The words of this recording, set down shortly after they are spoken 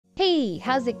Hey,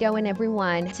 how's it going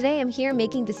everyone? Today I'm here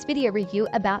making this video review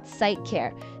about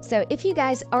SightCare. So if you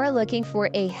guys are looking for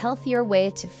a healthier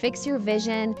way to fix your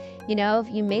vision, if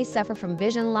you may suffer from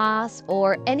vision loss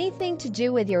or anything to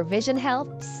do with your vision health,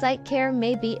 SightCare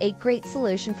may be a great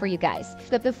solution for you guys.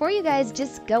 But before you guys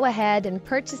just go ahead and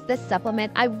purchase this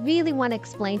supplement, I really want to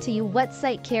explain to you what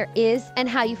SightCare is and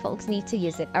how you folks need to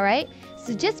use it, all right?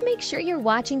 So just make sure you're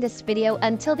watching this video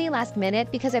until the last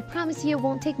minute because I promise you it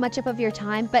won't take much up of your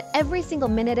time, but every single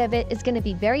minute of it is going to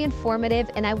be very informative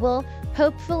and I will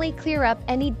hopefully clear up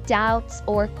any doubts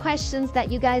or questions that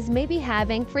you guys may be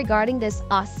having regarding this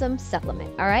awesome supplement,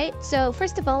 all right? So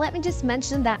first of all, let me just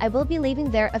mention that I will be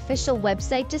leaving their official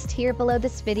website just here below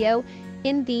this video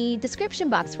in the description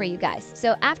box for you guys.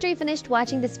 So after you finished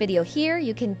watching this video here,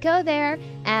 you can go there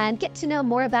and get to know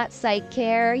more about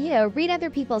SightCare, read other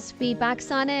people's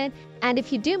feedbacks on it. And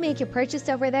if you do make your purchase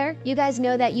over there, you guys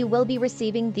know that you will be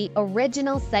receiving the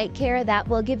original SightCare that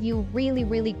will give you really,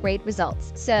 really great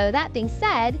results. So that being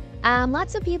said,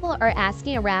 lots of people are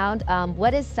asking around,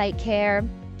 what is SightCare?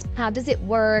 How does it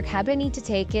work? How do I need to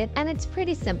take it? And it's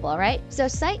pretty simple, right? So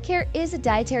SightCare is a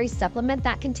dietary supplement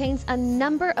that contains a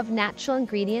number of natural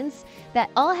ingredients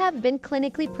that all have been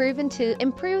clinically proven to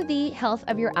improve the health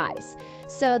of your eyes.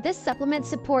 So this supplement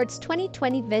supports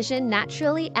 20/20 vision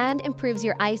naturally and improves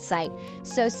your eyesight.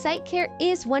 So SightCare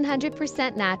is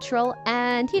 100% natural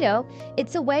and,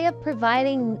 it's a way of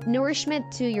providing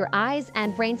nourishment to your eyes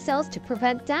and brain cells to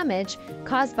prevent damage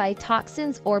caused by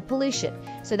toxins or pollution.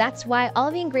 So that's why all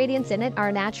the ingredients in it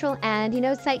are natural and,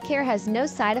 SightCare has no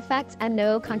side effects and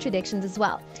no contradictions as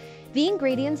well. The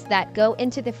ingredients that go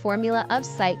into the formula of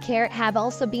SightCare have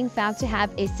also been found to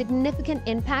have a significant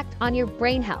impact on your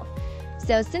brain health.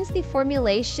 So since the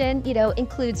formulation,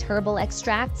 includes herbal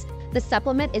extracts, the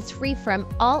supplement is free from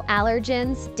all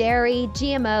allergens, dairy,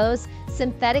 GMOs,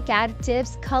 synthetic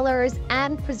additives, colors,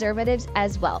 and preservatives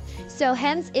as well. So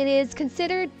hence it is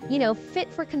considered,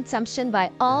 fit for consumption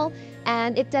by all,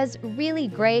 and it does really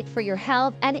great for your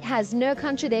health and it has no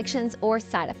contradictions or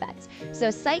side effects. So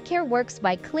SightCare works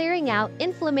by clearing out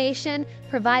inflammation,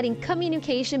 providing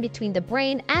communication between the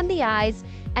brain and the eyes,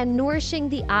 and nourishing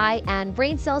the eye and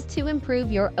brain cells to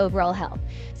improve your overall health.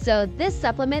 So this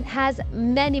supplement has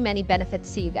many, many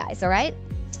benefits to you guys, all right?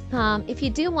 If you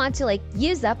do want to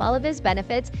use up all of his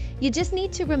benefits, you just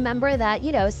need to remember that,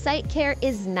 SightCare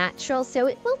is natural, so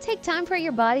it will take time for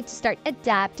your body to start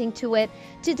adapting to it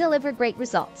to deliver great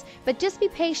results. But just be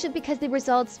patient because the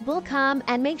results will come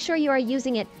and make sure you are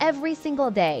using it every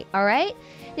single day, all right?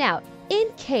 Now, in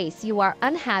case you are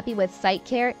unhappy with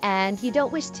SightCare and you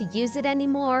don't wish to use it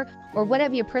anymore, or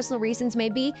whatever your personal reasons may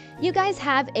be, you guys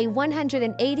have a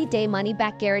 180-day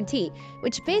money-back guarantee,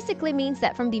 which basically means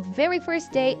that from the very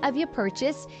first day of your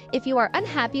purchase, if you are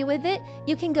unhappy with it,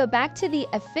 you can go back to the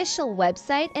official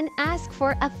website and ask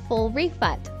for a full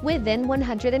refund within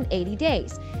 180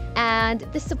 days. And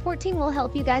the support team will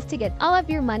help you guys to get all of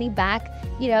your money back,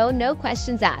 no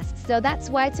questions asked. So that's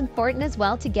why it's important as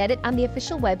well to get it on the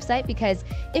official website, because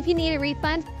if you need a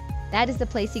refund, that is the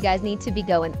place you guys need to be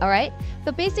going, all right?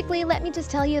 But basically, let me just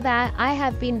tell you that I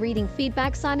have been reading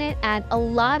feedbacks on it and a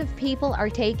lot of people are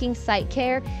taking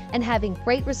SightCare and having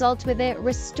great results with it,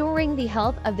 restoring the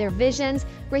health of their visions,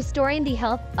 restoring the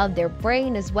health of their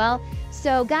brain as well.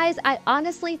 So guys, I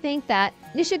honestly think that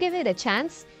you should give it a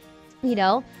chance.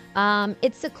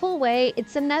 It's a cool way.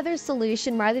 It's another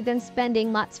solution rather than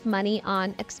spending lots of money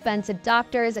on expensive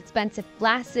doctors, expensive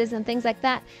glasses, and things like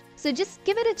that. So just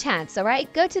give it a chance, all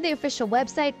right? Go to the official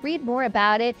website, read more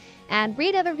about it, and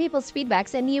read other people's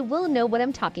feedbacks, and you will know what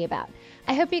I'm talking about.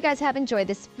 I hope you guys have enjoyed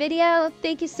this video.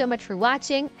 Thank you so much for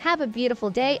watching. Have a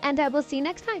beautiful day, and I will see you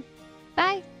next time.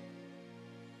 Bye.